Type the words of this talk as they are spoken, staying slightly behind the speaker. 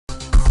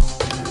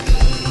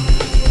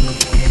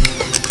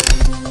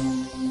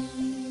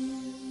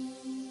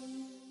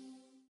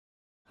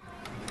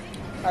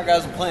Alright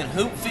guys, I'm playing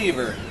Hoop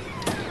Fever.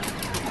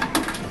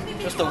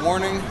 Just a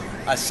warning,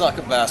 I suck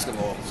at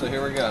basketball, so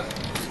here we go.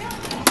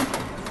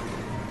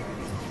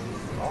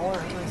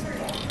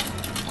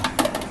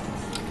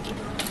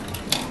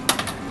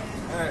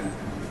 Alright.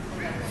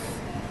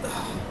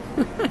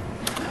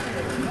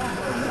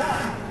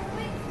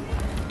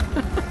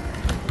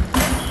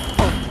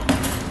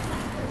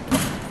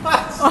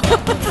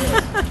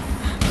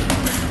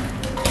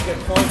 Get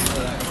points for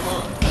that, come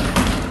on.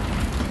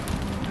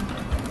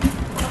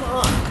 Come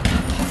on.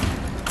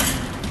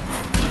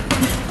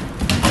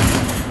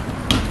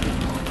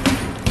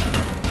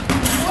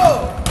 Whoa!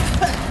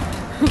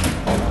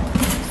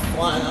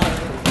 Flying out of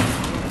here.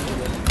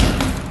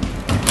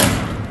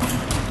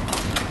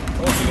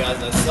 Told you guys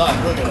I suck,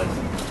 look at it.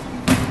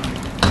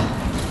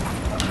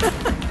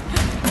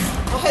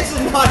 Why is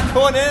it not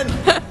going in?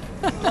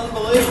 This is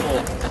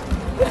unbelievable.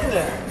 Get in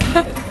there.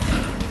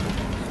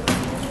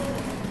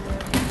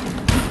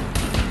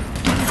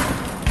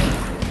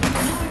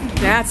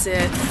 That's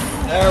it.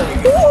 There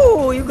we go.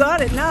 Ooh, you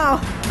got it now.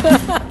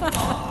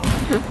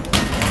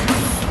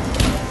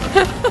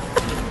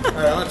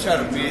 Alright, I'm gonna try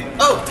to beat.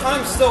 Oh,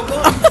 time's still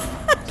going.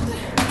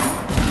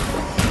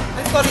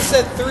 I thought he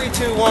said 3,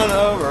 2, 1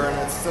 over, and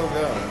it's still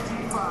going.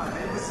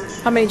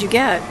 How many did you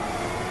get?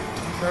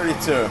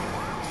 32.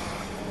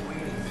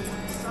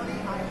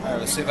 Alright,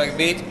 let's see if I can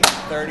beat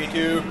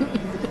 32.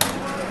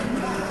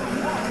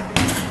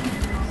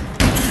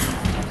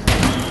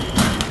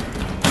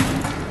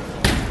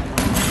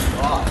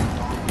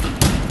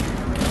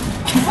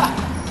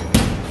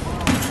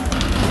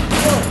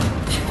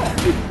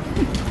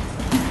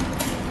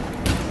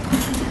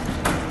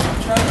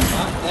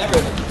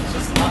 Everything. It's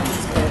just not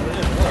this good. It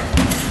didn't work.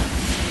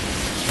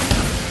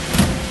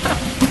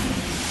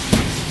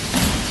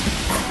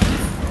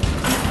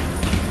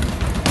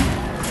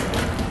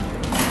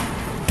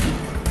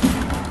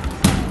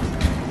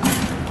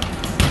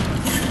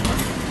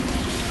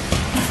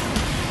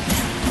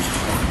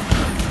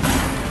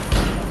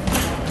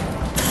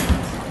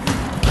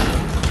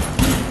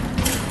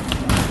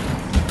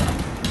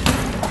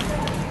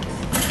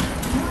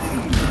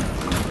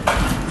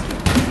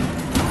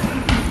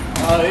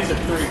 Oh, these are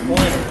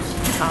 3-pointers.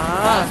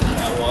 Ah. That's what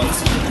that was.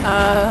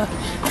 Ah!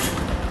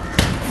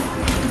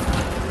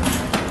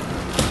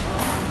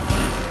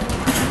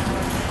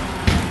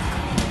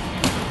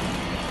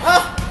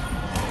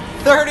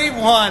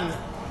 31!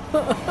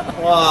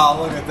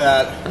 Wow, look at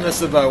that. I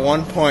missed it by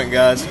 1 point,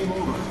 guys.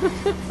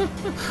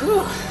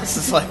 This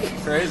is like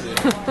crazy.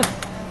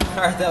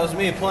 Alright, that was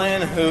me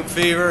playing Hoop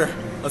Fever.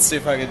 Let's see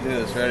if I can do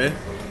this. Ready?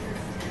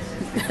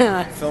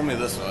 Film me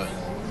this way.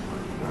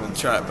 I'm gonna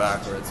try it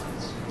backwards.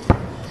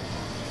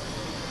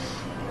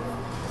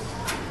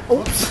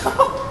 Oops.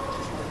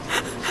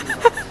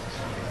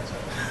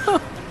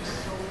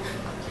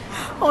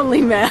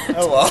 Only Matt.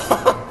 Oh well.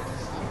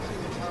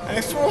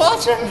 Thanks for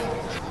watching.